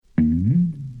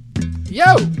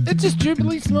Yo, it's a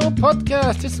Stupidly Small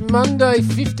podcast. It's Monday,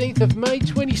 15th of May,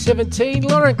 2017.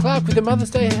 Lauren Clark with the Mother's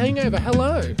Day hangover.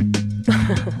 Hello.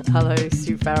 Hello,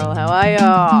 Stu Farrell. How are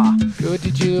ya? Good.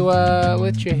 Did you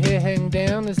let your hair hang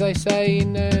down, as they say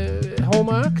in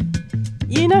Hallmark?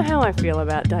 You know how I feel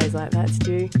about days like that,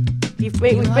 Stu. We've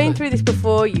been through this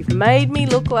before. You've made me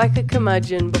look like a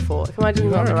curmudgeon before.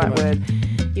 Curmudgeon's not the right word.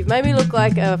 You've made me look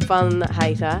like a fun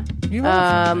hater. You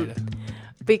are a fun hater.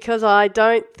 Because I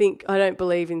don't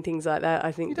believe in things like that.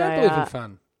 I think You don't believe in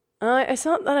fun. It's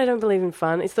not that I don't believe in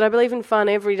fun. It's that I believe in fun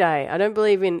every day. I don't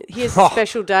believe in, here's a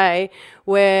special day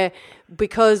where,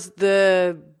 because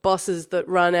the bosses that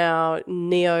run our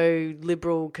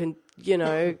neoliberal,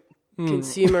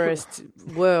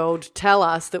 consumerist world tell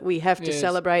us that we have to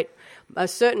celebrate a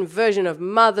certain version of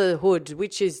motherhood,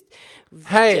 which is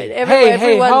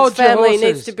everyone's family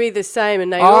needs to be the same,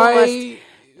 and they all must.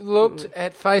 Looked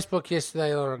at Facebook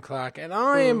yesterday, Lauren Clark, and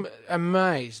I am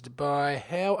amazed by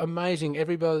how amazing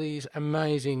everybody's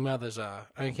amazing mothers are,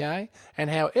 okay?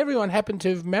 And how everyone happened to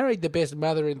have married the best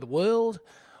mother in the world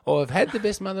or have had the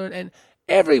best mother, and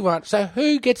everyone. So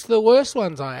who gets the worst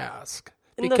ones, I ask?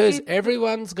 Because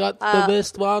everyone's got the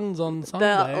best ones on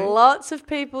Sunday. Lots of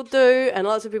people do, and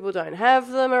lots of people don't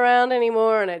have them around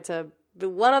anymore, and it's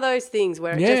one of those things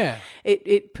where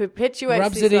it perpetuates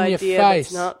Rubs this it in idea your face.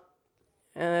 that's not.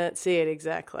 That's it,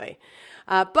 exactly.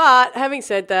 But having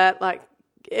said that, like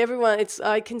everyone,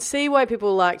 I can see why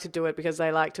people like to do it because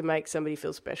they like to make somebody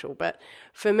feel special. But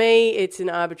for me, it's an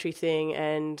arbitrary thing,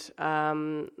 and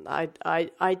I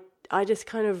just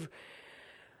kind of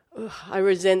I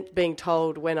resent being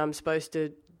told when I'm supposed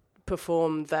to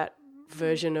perform that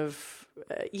version of.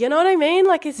 You know what I mean?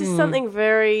 Like, it's just something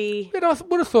very... But I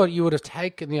would have thought you would have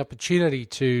taken the opportunity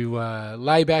to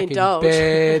lay back Indulge. in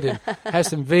bed and have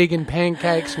some vegan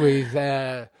pancakes with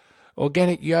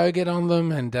organic yogurt on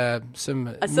them and some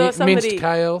minced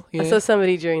kale. Yeah. I saw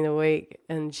somebody during the week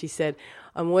and she said,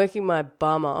 I'm working my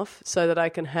bum off so that I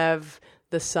can have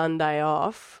the Sunday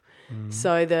off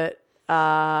so that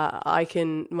I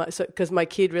can... Because my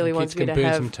kid really wants me to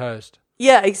have... some toast.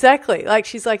 Yeah, exactly. Like,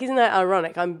 she's like, isn't that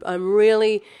ironic? I'm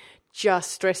really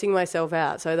just stressing myself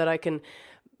out so that I can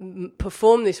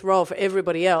perform this role for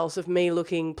everybody else of me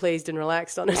looking pleased and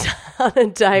relaxed on a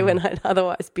day when I'd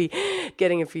otherwise be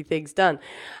getting a few things done.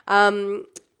 I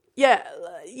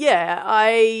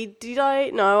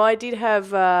did have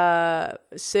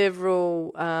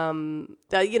several,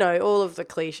 all of the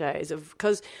cliches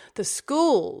because the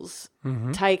schools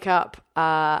take up...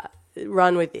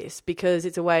 run with this because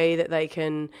it's a way that they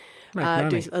can do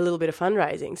a little bit of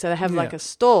fundraising. So they have like a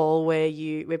stall where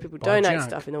people donate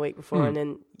stuff in the week before and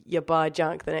then you buy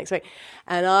junk the next week.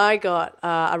 And I got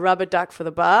a rubber duck for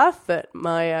the bath that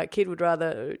my kid would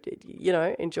rather,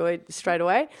 enjoy straight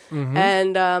away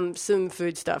and some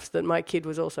food stuffs that my kid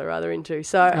was also rather into.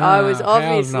 So I was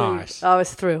obviously, nice. I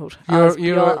was thrilled.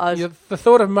 The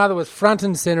thought of mother was front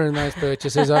and centre in those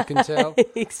purchases, I can tell.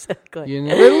 Exactly.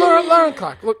 Lauren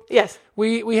Clark, look. Yes.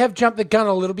 We have jumped the gun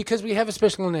a little because we have a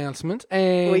special announcement.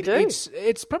 And we do.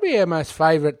 It's probably our most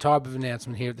favourite type of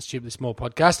announcement here at the Stupidly Small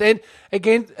podcast. And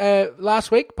again,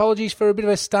 last week, apologies for a bit of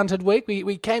a stunted week.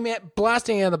 We came out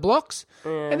blasting out of the blocks,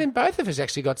 and then both of us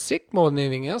actually got sick more than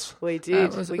anything else. We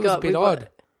did. It was a bit odd.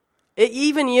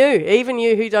 Even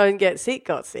you who don't get sick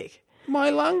got sick.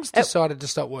 My lungs decided to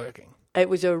stop working. It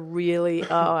was a very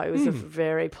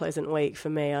pleasant week for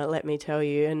me, let me tell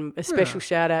you. And a special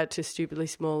shout out to Stupidly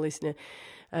Small listener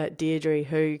Deirdre,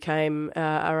 who came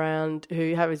around,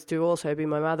 who happens to also be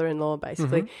my mother-in-law,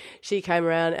 basically. She came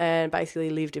around and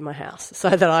basically lived in my house so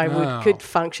that I could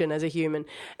function as a human.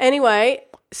 Anyway,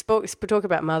 talk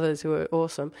about mothers who are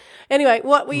awesome. Anyway,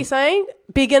 what were you saying?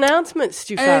 Big announcements,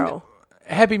 Stu Farrell.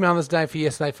 Happy Mother's Day for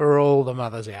yesterday for all the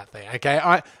mothers out there, okay?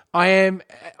 I am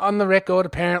on the record,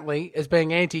 apparently, as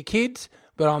being anti-kids,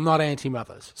 but I'm not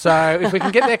anti-mothers. So if we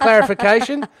can get that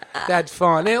clarification, that's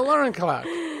fine. Now, Lauren Clark.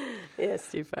 Yes,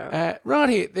 Stu Farrell. Right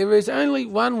here, there is only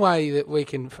one way that we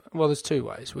can... Well, there's two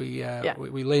ways. We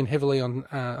lean heavily on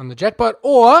the jackpot,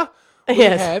 or... We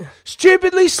have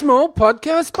Stupidly Small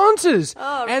podcast sponsors.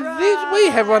 Oh, and we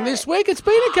have one this week. It's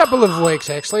been a couple of weeks,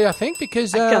 actually, I think,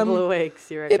 because... a couple of weeks,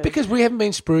 you reckon? Yeah, because we haven't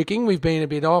been spruiking. We've been a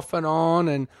bit off and on,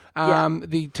 and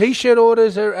the T-shirt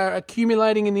orders are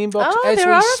accumulating in the inbox as we speak.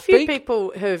 There are a few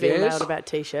people who have emailed about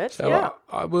T-shirts. So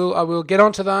I will get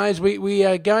onto those. We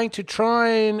are going to try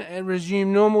and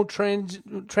resume normal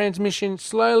transmission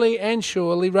slowly and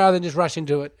surely, rather than just rush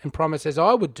into it and promise, as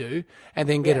I would do, and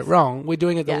then get it wrong. We're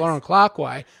doing it the Lauren Clark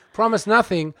way. Promise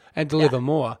nothing and deliver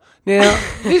more. Now,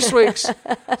 this week's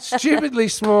Stupidly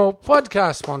Small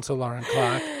podcast sponsor, Lauren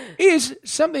Clark, is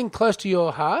something close to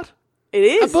your heart. It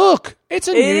is A book. It's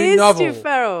a It new is novel. Stu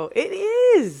Farrell. It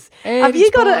is. And Have you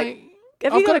it's got by-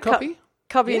 Have I've you got got a copy.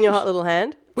 Copy in your Yes. hot little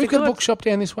hand? We've It's a got a good- bookshop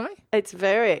down this way. It's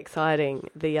very exciting,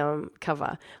 the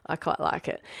cover. I quite like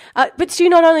it. But Stu,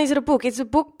 not only is it a book, it's a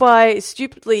book by a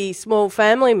stupidly small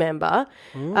family member,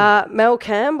 Mel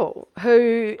Campbell,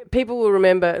 who people will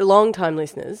remember, long-time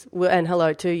listeners, and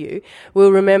hello to you,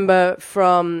 will remember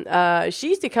from, she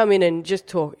used to come in and just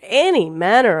talk any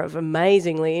manner of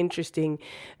amazingly interesting,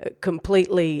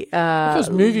 completely... Those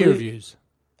movie reviews.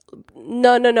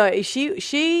 No.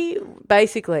 She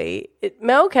basically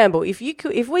Mel Campbell. If we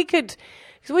could,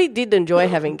 because we did enjoy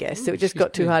having guests, it just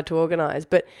got too hard to organise.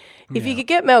 But if you could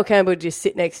get Mel Campbell to just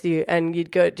sit next to you and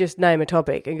you'd go just name a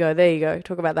topic and go, there you go,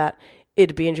 talk about that,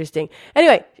 it'd be interesting.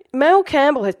 Anyway, Mel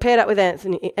Campbell has paired up with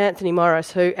Anthony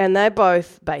Morris, and they're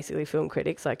both basically film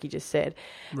critics, like you just said.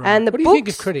 Right. And the what do you think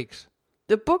of critics?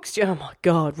 The books. Oh my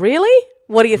God, really?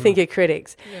 What do you think of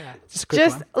critics? Yeah, just a quick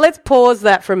one. Let's pause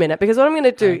that for a minute, because what I'm going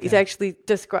to do is actually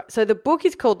describe. So the book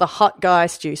is called The Hot Guy,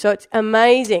 Stu. So it's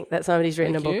amazing that somebody's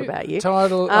written a book about you.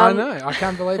 Title, I know. I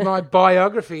can't believe my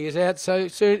biography is out so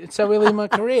soon, so early in my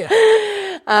career.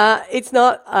 It's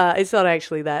not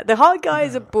actually that. The Hot Guy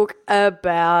is a book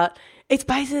about. It's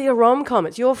basically a rom-com.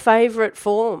 It's your favourite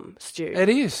form, Stu. It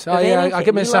is. Of I anything.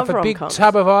 get myself You a love big rom-coms.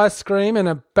 tub of ice cream and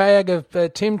a bag of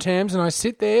Tim Tams, and I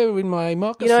sit there in my You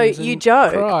moccasins. know, and you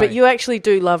joke, cry. but you actually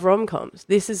do love rom-coms.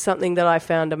 This is something that I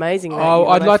found amazing. about you Oh,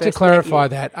 when I'd I like to first met clarify you.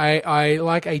 that. I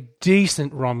like a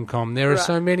decent rom-com. There are Right.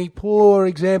 so many poor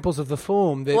examples of the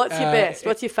form. That, What's your best?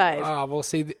 What's your fave? Oh, well,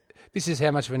 see, this is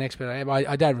how much of an expert I am.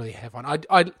 I don't really have one.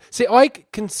 I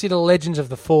consider Legends of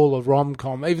the Fall a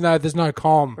rom-com, even though there's no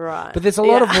com. Right. But there's a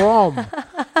lot of rom.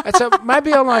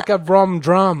 Maybe I like a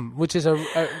rom-drum, which is a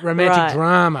romantic Right.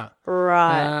 drama.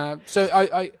 Right. So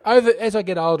as I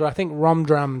get older, I think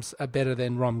rom-drums are better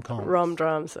than rom-coms.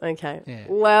 Rom-drums. Okay. Yeah.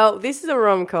 Well, this is a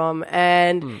rom-com,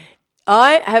 and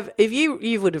I have. If you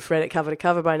would have read it cover to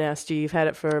cover by now, Stu. You've had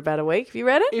it for about a week. Have you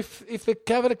read it? If the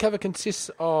cover to cover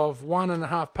consists of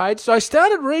 1.5 pages, so I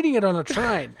started reading it on a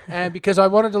train, and because I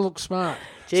wanted to look smart,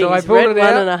 Jeez, so I read pulled it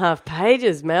out. 1.5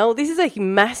 pages, Mel. This is a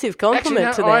massive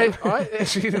compliment to them.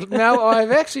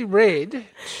 I've actually read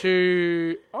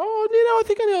to. I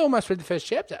think I almost read the first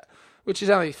chapter, which is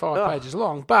only 5 pages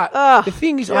long. But the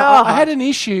thing is, I had an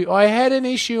issue. I had an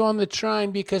issue on the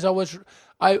train because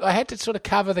I had to sort of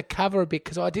cover the cover a bit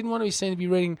because I didn't want to be seen to be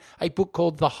reading a book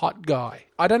called The Hot Guy.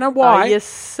 I don't know why. Oh, you're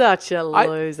such a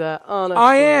loser.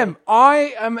 Honestly,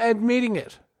 I am admitting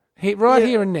it. Here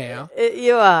and now.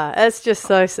 You are. That's just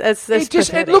so. That's It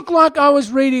pathetic. looked like I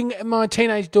was reading my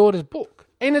teenage daughter's book.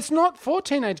 And it's not for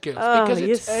teenage girls because you're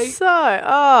it's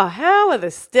how are the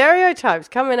stereotypes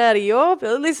coming out of your?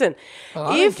 Listen, Well,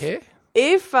 I don't care.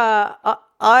 If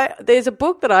there's a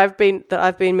book that I've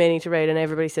been meaning to read and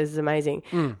everybody says is amazing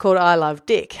called I Love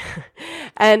Dick,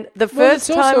 and the Well, first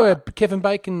it's time also a Kevin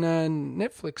Bacon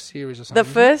Netflix series or something. the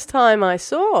first time I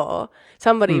saw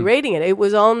somebody reading it, it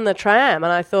was on the tram,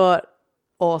 and I thought,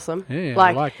 awesome. Yeah,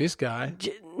 I like this guy.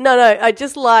 No, I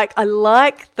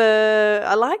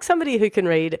like somebody who can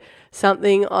read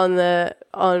something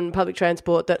on public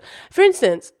transport that, for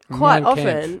instance, quite Mein often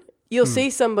Kampf. you'll see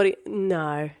somebody.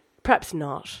 No, perhaps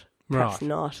not. Perhaps Right.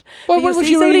 not. Well, But what you'll was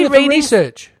see you somebody reading for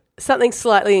research? something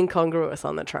slightly incongruous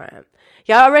on the tram.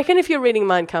 Yeah, I reckon if you're reading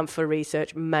Mein Kampf for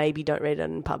research, maybe don't read it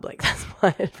in public. That's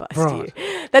my advice Right. to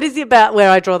you. That is about where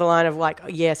I draw the line of like,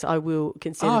 yes, I will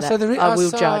consider that. I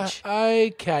will judge.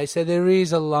 Okay, so there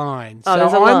is a line. Oh, so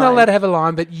there's a I'm line. not allowed to have a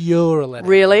line, but you're allowed to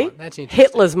Really? have a line. That's interesting.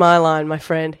 Hitler's my line, my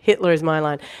friend. Hitler is my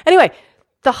line. Anyway,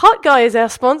 the Hot Guy is our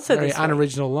sponsor Very this week.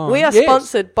 unoriginal line. We are Yes.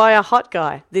 sponsored by a Hot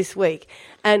Guy this week.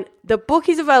 And the book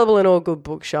is available in all good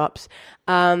bookshops.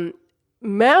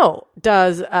 Mel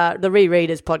does the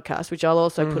Rereaders podcast, which I'll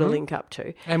also put a link up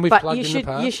to. And we've but plugged you in should, the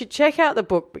past. You should check out the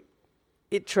book.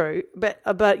 True, but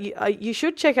you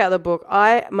should check out the book.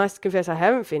 I must confess I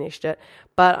haven't finished it,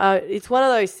 but it's one of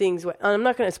those things where I'm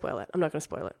not going to spoil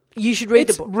it. You should read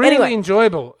It's the book. really Anyway,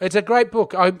 enjoyable. It's a great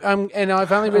book. And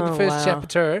I've only read the first wow.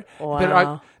 chapter.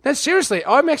 Wow. No, seriously,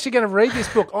 I'm actually going to read this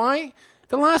book.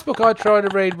 The last book I tried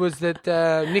to read was that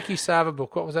Nikki Sava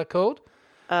book. What was that called?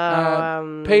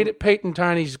 Pete and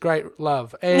Tony's Great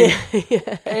Love. And,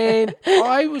 and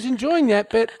I was enjoying that,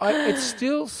 but it's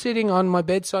still sitting on my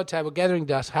bedside table, gathering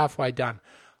dust, halfway done.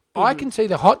 I can see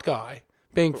The Hot Guy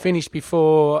being finished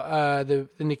before the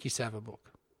Nikki Sava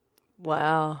book.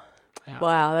 wow, Yeah.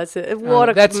 wow, that's it. What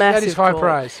a massive that is high call.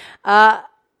 praise.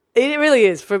 It really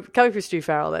is. Coming from Stu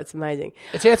Farrell, that's amazing.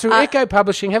 It's out through Echo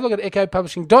Publishing. Have a look at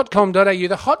echopublishing.com.au.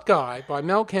 The Hot Guy by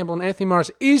Mel Campbell and Anthony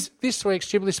Morris is this week's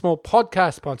Stupidly Small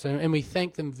podcast sponsor, and we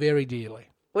thank them very dearly.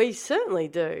 We certainly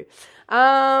do.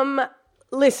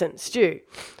 Listen, Stu,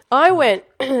 I went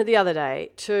the other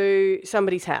day to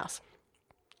somebody's house.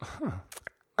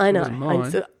 I know. Wasn't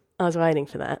mine. I was waiting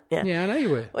for that. Yeah. Yeah, I know you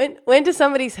were. Went to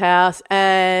somebody's house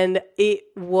and it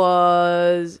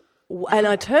was, and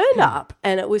I turned up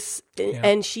and it was,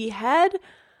 and she had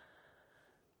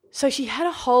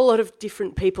a whole lot of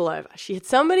different people over. She had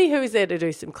somebody who was there to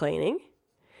do some cleaning.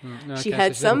 She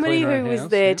had somebody who was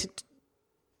there to.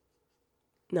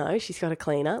 No, she's got a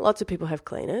cleaner. Lots of people have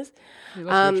cleaners. Yeah,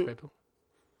 lots of rich people.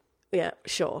 Yeah,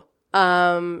 sure.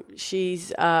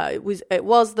 It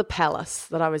was the palace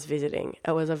that I was visiting.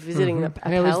 I was visiting a How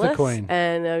palace, is the Queen?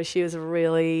 and she was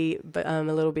really a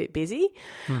little bit busy.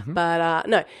 But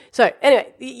no. So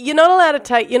anyway, you're not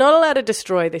allowed to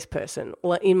destroy this person.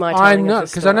 In my telling I'm not, of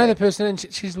the because I know story. the person and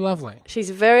she's lovely. She's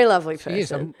a very lovely person.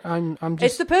 Yes, I'm It's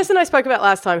just. the person I spoke about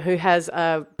last time who has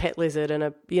a pet lizard and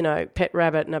a pet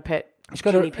rabbit and a pet She's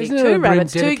got guinea pig. isn't there a Two room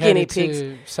rabbits, two guinea dedicated pigs.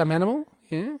 to some animal?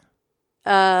 Yeah.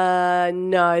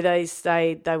 No, they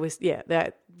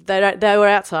were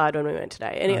outside when we went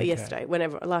today. Anyway, Okay. yesterday,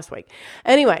 last week.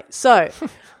 Anyway, so,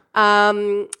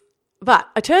 but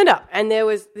I turned up and there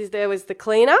was the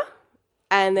cleaner,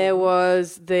 and there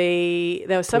was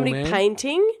somebody man.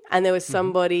 painting, and there was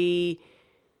somebody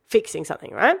fixing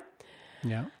something, right?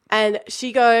 Yeah. And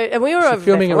and we were over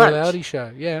Filming there a for lunch. reality show.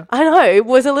 Yeah. I know, it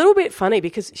was a little bit funny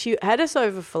because she had us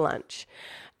over for lunch,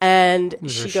 and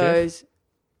Was there she a chef? goes,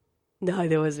 "No,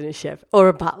 there wasn't a chef or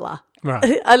a butler."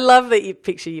 Right. I love that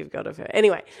picture you've got of her.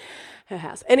 Anyway, her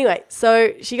house. Anyway,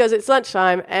 so she goes, it's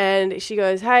lunchtime, and she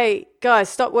goes, "Hey guys,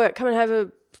 stop work, come and have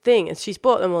a thing." And she's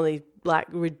bought them all these like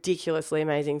ridiculously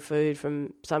amazing food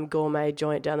from some gourmet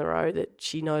joint down the road that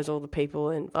she knows all the people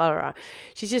and blah, blah, blah.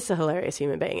 She's just a hilarious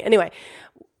human being. Anyway,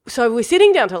 so we're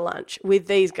sitting down to lunch with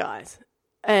these guys,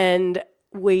 and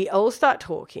we all start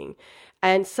talking,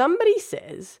 and somebody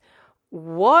says,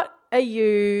 "What are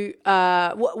you?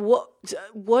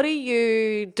 What do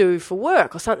you do for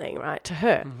work or something?" Right, to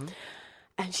her,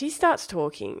 and she starts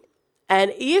talking,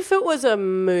 and if it was a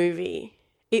movie,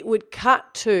 it would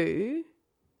cut to.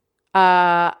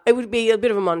 It would be a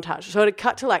bit of a montage. So it would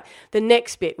cut to like the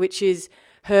next bit, which is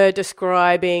her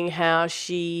describing how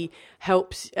she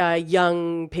helps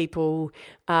young people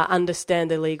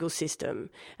understand the legal system.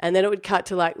 And then it would cut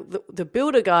to like the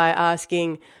builder guy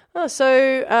asking, "Oh,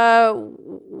 so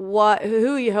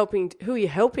who are you helping? Who are you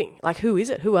helping? Like, who is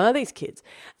it? Who are these kids?"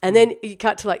 And then you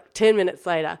cut to like 10 minutes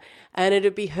later, and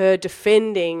it'd be her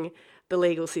defending the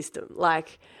legal system,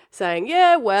 like saying,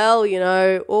 "Yeah, well,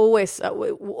 all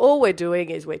we're doing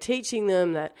is we're teaching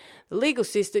them that the legal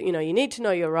system, you need to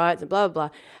know your rights and blah, blah,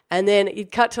 blah." And then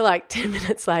you'd cut to like 10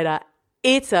 minutes later.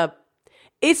 It's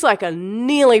like a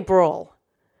nearly brawl.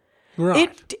 Right.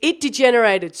 It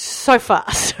degenerated so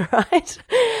fast, right?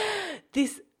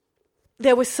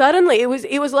 There was suddenly, it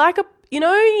was like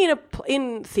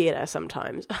in theatre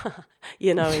sometimes,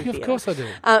 in theatre. Of course I do.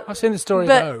 I've seen the story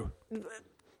of O.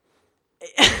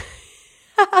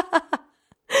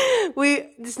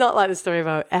 It's not like the story of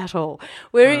O at all.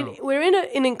 We're in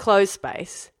an enclosed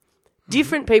space.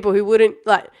 Different people who wouldn't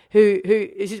like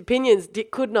whose opinions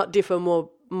could not differ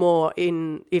more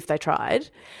in if they tried,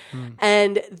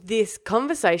 and this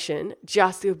conversation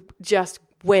just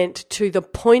went to the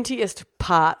pointiest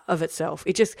part of itself.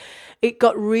 It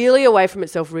got really away from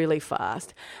itself really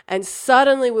fast, and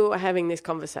suddenly we were having this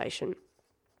conversation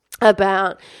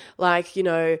about like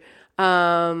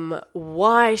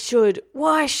why should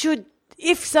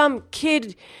if some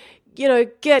kid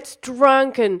gets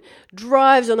drunk and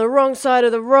drives on the wrong side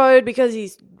of the road because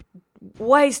he's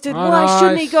wasted, why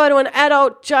shouldn't he go to an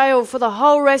adult jail for the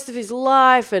whole rest of his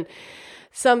life? And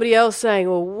somebody else saying,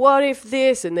 "Well, what if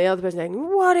this?" And the other person saying,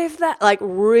 "What if that?" Like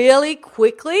really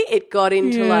quickly it got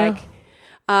into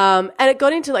and it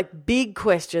got into like big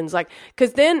questions, like,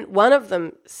 because then one of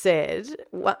them said,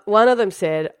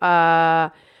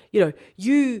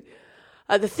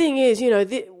 the thing is,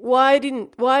 why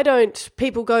don't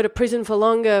people go to prison for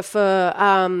longer for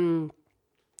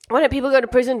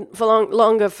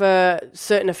longer for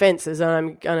certain offences? And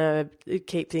I'm going to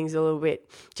keep things a little bit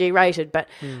G-rated, but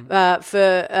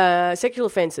for sexual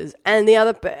offences. And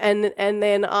and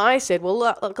then I said, well,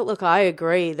 look, I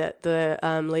agree that the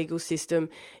legal system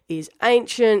is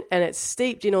ancient and it's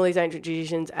steeped in all these ancient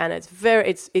traditions, and it's the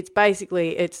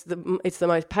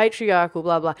most patriarchal,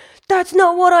 blah blah. That's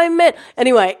not what I meant.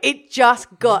 Anyway, it just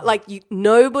got like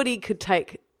nobody could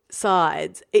take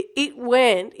sides.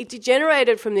 It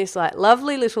degenerated from this like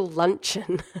lovely little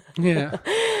luncheon Yeah.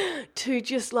 to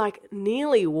just like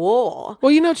nearly war.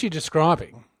 Well, you know what you're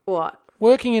describing? What?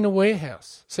 Working in a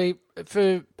warehouse. See,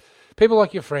 for people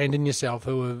like your friend and yourself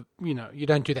who are, you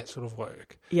don't do that sort of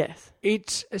work. Yes.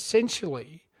 It's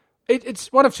essentially,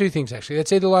 it's one of two things actually.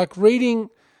 It's either like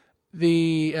reading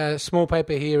the small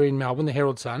paper here in Melbourne, the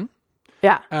Herald Sun,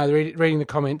 Yeah. reading the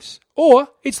comments, or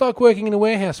it's like working in a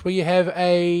warehouse where you have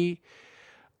a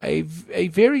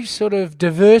very sort of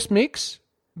diverse mix,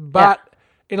 but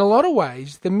in a lot of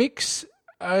ways, the mix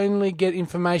only get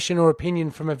information or opinion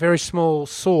from a very small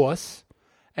source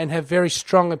and have very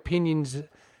strong opinions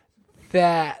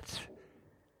that...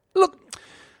 Look,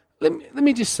 let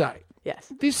me just say,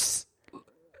 Yes. this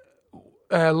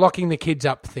locking the kids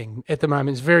up thing at the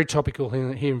moment is very topical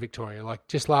here in Victoria. Like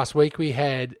just last week we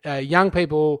had young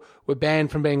people were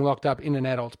banned from being locked up in an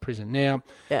adult prison. Now,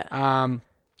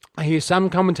 I hear some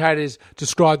commentators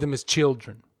describe them as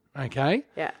children, okay?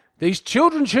 Yeah. These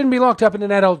children shouldn't be locked up in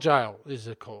an adult jail, is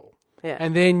a call. Yeah.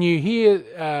 And then you hear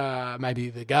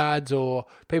maybe the guards or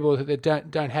people that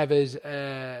don't have as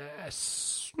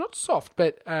not soft,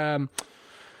 but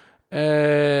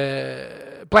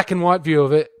black and white view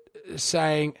of it,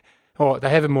 saying, or they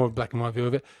have a more black and white view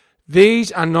of it.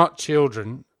 These are not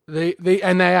children. And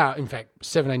they are, in fact,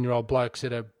 17-year-old blokes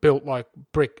that are built like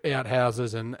brick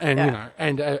outhouses and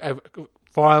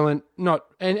violent,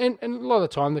 and a lot of the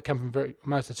time they come from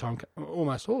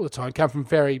almost all the time, come from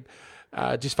very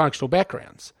dysfunctional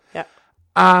backgrounds. Yeah.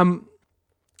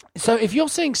 So if you're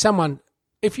seeing someone,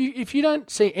 if you don't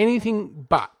see anything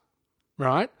but,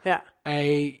 right? Yeah.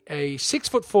 A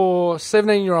 6'4",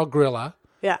 17-year-old gorilla,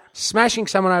 smashing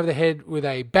someone over the head with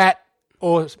a bat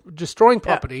or destroying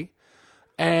property,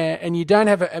 and you don't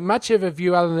have much of a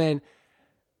view other than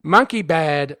monkey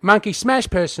bad, monkey smash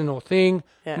person or thing,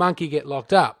 monkey get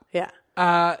locked up. Yeah.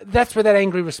 That's where that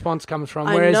angry response comes from.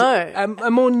 Whereas a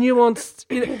more nuanced,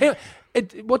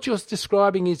 what you're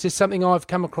describing is just something I've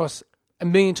come across a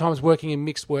million times working in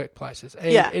mixed workplaces.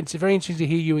 And it's very interesting to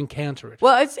hear you encounter it.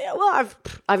 Well,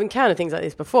 I've encountered things like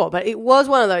this before, but it was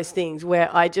one of those things where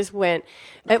I just went.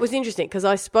 It was interesting because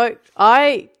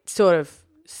I sort of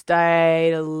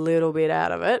stayed a little bit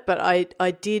out of it, but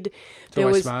I did. It's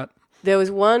always smart. There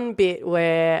was one bit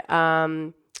where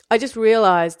I just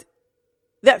realised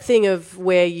that thing of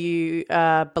where you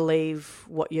believe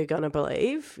what you're going to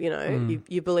believe,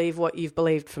 you believe what you've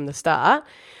believed from the start,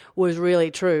 was really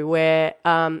true, where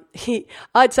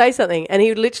I'd say something and he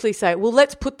would literally say, well,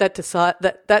 let's put that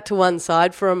to one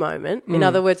side for a moment. In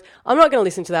other words, I'm not going to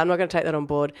listen to that. I'm not going to take that on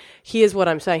board. Here's what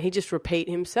I'm saying. He'd just repeat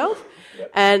himself.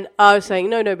 Yep. And I was saying,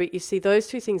 no, but you see, those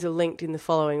two things are linked in the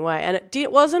following way. And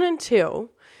it wasn't until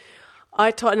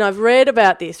and I've read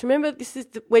about this. Remember, this is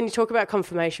when you talk about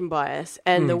confirmation bias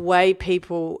and the way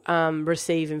people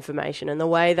receive information and the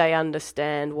way they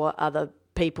understand what other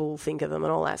people think of them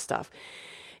and all that stuff,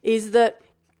 is that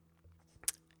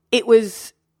it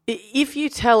was, if you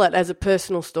tell it as a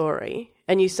personal story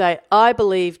and you say, I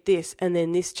believed this and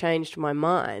then this changed my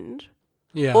mind,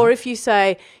 or if you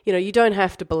say, you don't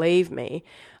have to believe me,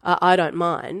 I don't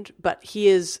mind, but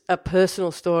here's a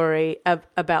personal story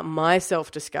about my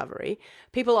self-discovery,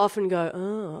 people often go,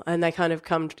 oh, and they kind of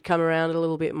come around a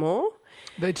little bit more.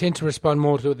 They tend to respond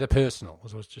more to the personal,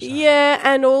 was what you're saying. Yeah,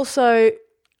 and also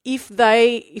if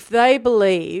they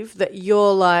believe that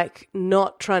you're like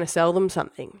not trying to sell them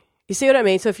something. You see what I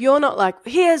mean? So if you're not like,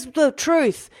 here's the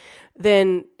truth,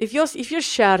 then if you're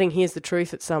shouting here's the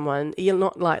truth at someone, you're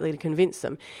not likely to convince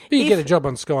them. But you get a job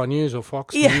on Sky News or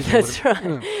Fox News. Yeah, that's right.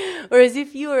 Yeah. Whereas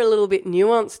if you are a little bit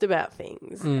nuanced about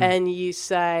things and you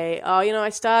say, oh, I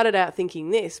started out thinking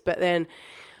this, but then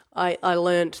I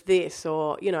learnt this,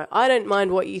 or, I don't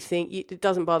mind what you think. It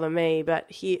doesn't bother me, but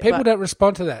people don't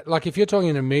respond to that. Like if you're talking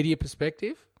in a media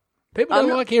perspective, people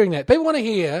don't like hearing that. People want to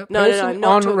hear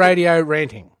on radio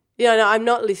ranting. Yeah, no, I'm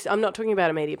not talking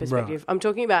about a media perspective. Right. I'm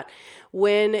talking about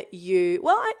when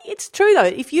it's true though.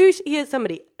 If you hear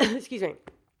somebody, excuse me,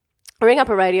 ring up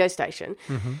a radio station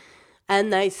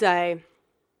and they say,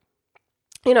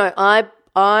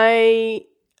 I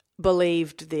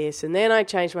believed this and then I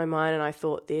changed my mind and I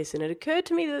thought this and it occurred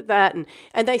to me that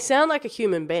and they sound like a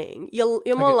human being, you're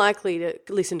more likely to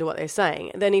listen to what they're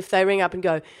saying than if they ring up and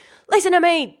go, listen to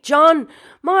me, John,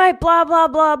 my blah, blah,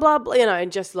 blah, blah, blah, and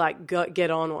just like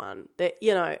get on one,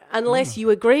 unless you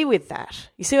agree with that.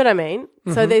 You see what I mean?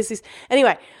 Mm-hmm. So there's this,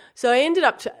 anyway, so I ended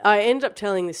up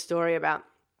telling this story about,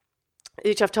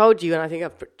 which I've told you and I think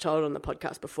I've told on the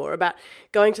podcast before, about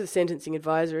going to the Sentencing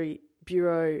Advisory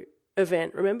Bureau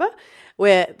event, remember?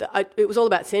 Where it was all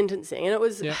about sentencing and it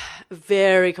was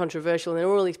very controversial, and there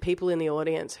were all these people in the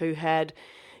audience who had,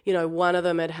 one of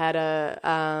them had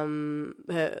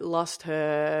lost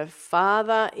her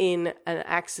father in an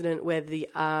accident where the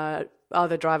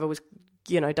other driver was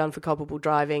done for culpable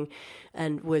driving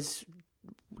and was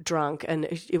drunk, and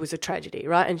it was a tragedy,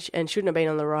 right? And shouldn't have been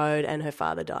on the road, and her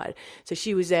father died. So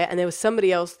she was there, and there was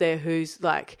somebody else there whose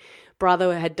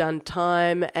brother had done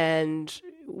time and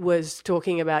was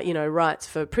talking about rights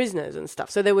for prisoners and stuff.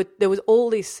 So there were all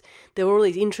these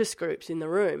interest groups in the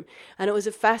room, and it was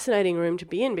a fascinating room to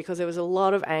be in because there was a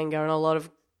lot of anger and a lot of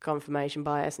confirmation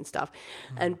bias and stuff.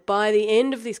 And by the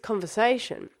end of this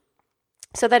conversation,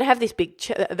 so they'd have this big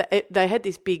they had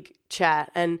this big chat,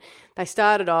 and they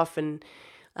started off, and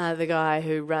the guy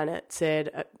who ran it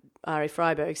said, Ari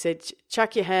Freiberg said,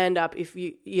 chuck your hand up if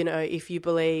you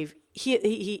believe.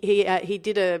 He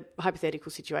did a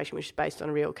hypothetical situation which is based on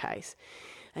a real case,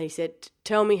 and he said,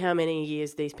 tell me how many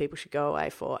years these people should go away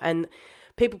for. And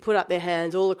people put up their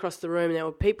hands all across the room, and there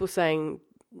were people saying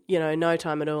no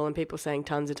time at all, and people saying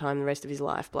tons of time the rest of his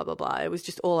life, blah blah blah. It was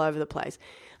just all over the place.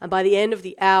 And by the end of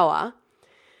the hour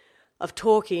of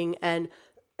talking and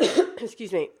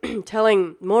excuse me,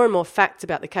 telling more and more facts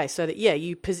about the case, so that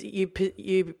you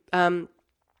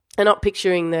are not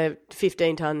picturing the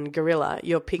 15-ton gorilla.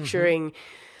 You're picturing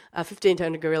a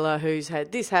 15-ton gorilla who's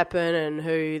had this happen, and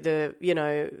who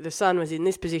the son was in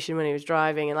this position when he was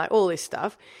driving, and all this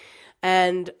stuff.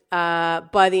 And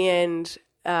by the end,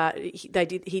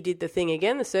 he did the thing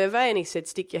again, the survey, and he said,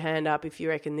 stick your hand up if you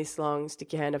reckon this long.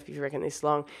 Stick your hand up if you reckon this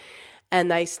long.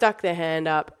 And they stuck their hand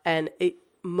up, and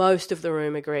most of the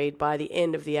room agreed by the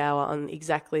end of the hour on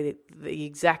exactly the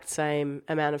exact same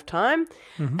amount of time.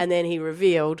 And then he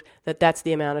revealed that that's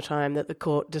the amount of time that the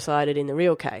court decided in the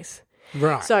real case.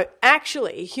 Right. So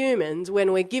actually, humans,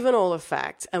 when we're given all the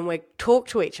facts and we talk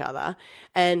to each other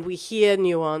and we hear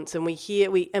nuance and we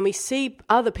see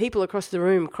other people across the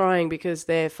room crying because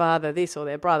their father this or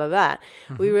their brother that,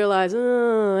 we realise,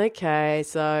 okay,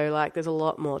 so there's a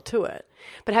lot more to it.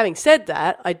 But having said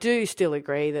that, I do still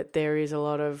agree that there is a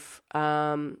lot of,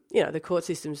 the court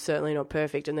system's certainly not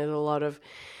perfect, and there's a lot of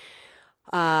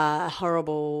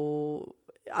horrible.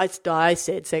 I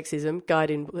said sexism. Guy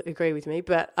didn't agree with me,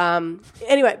 but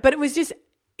anyway. But it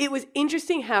was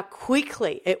interesting how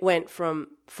quickly it went from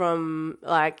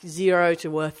 0 to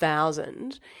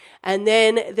 1,000, and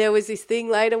then there was this thing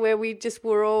later where we just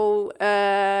were all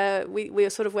we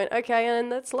sort of went, okay,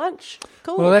 and that's lunch.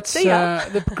 Cool. Well, that's See ya.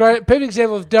 the great perfect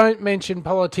example of don't mention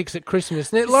politics at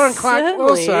Christmas. Now, Lauren Clark Certainly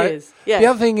also. is. Yeah. The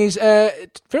other thing is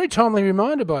very timely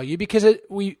reminder by you, because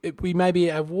we may be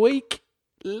a week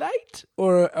late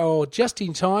or just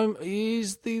in time.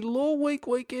 Is the Law Week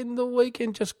weekend the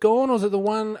weekend just gone, or is it the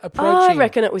one approaching? I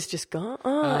reckon it was just gone.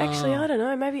 Actually, I don't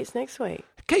know. Maybe it's next week.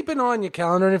 Keep an eye on your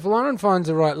calendar, and if Lauren finds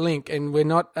the right link, and we're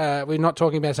not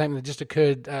talking about something that just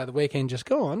occurred the weekend just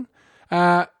gone.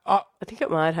 I think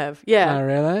it might have. Yeah. Oh,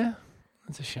 really?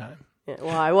 That's a shame. Yeah.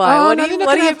 Why? What are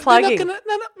you plugging?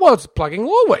 Well, it's plugging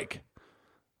Law Week.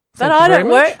 But I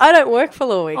don't work for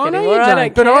Law Week anymore. You don't. I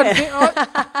don't but care.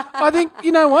 I think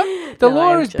you know what? The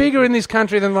law is bigger in this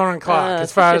country than Lauren Clark,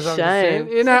 as far as I'm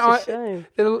concerned.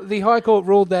 The High Court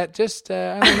ruled that just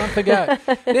only a month ago.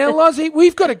 Now, Lozzie,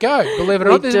 we've got to go. Believe it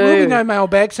or not, there will be no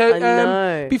mailbag.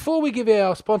 So before we give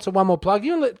our sponsor one more plug,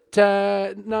 you want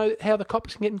to know how the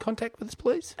coppers can get in contact with us,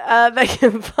 please? They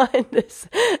can find us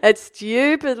at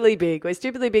Stupidly Big. We're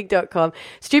stupidlybig.com,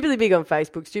 Stupidly Big on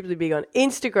Facebook, Stupidly Big on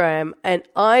Instagram, and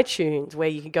iTunes, where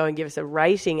you can go and give us a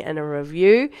rating and a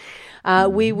review.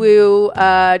 We will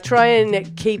try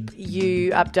and keep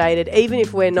you updated. Even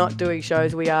if we're not doing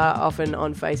shows, we are often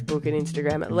on Facebook and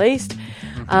Instagram at least.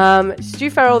 Stu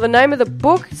Farrell, the name of the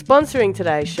book sponsoring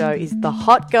today's show is The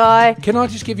Hot Guy. Can I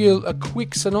just give you a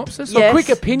quick synopsis? Yes. A quick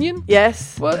opinion?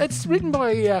 Yes. Well, it's written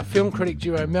by film critic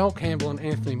duo Mel Campbell and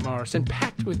Anthony Morris, and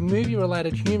packed with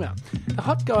movie-related humour. The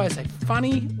Hot Guy is a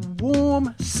funny,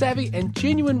 warm, savvy and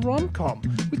genuine rom-com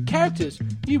with characters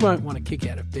you won't want to kick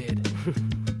out of bed.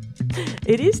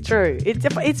 It is true.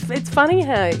 It's funny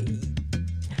how...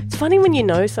 It's funny when you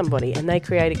know somebody and they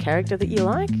create a character that you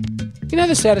like. You know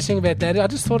the saddest thing about that? I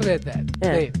just thought about that.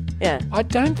 Yeah. Yeah. I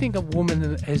don't think a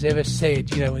woman has ever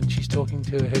said, when she's talking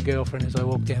to her girlfriend as I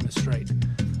walk down the street,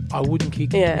 I wouldn't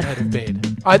kick you out of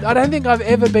bed. I don't think I've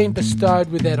ever been bestowed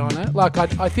with that honour.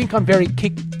 I think I'm very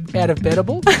kick out of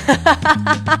beddable.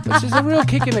 This is a real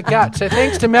kick in the gut. So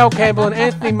thanks to Mel Campbell and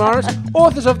Anthony Morris,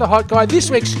 authors of The Hot Guy, this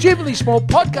week's Stupidly Small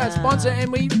podcast sponsor,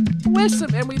 and we bless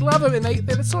them and we love them, and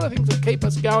they're the sort of things that keep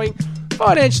us going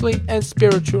financially and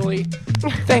spiritually.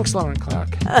 Thanks, Lauren Clark.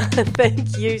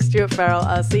 Thank you, Stuart Farrell.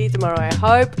 I'll see you tomorrow, I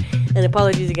hope. And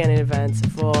apologies again in advance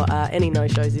for any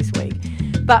no-shows this week.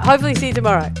 But hopefully see you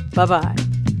tomorrow. Bye-bye.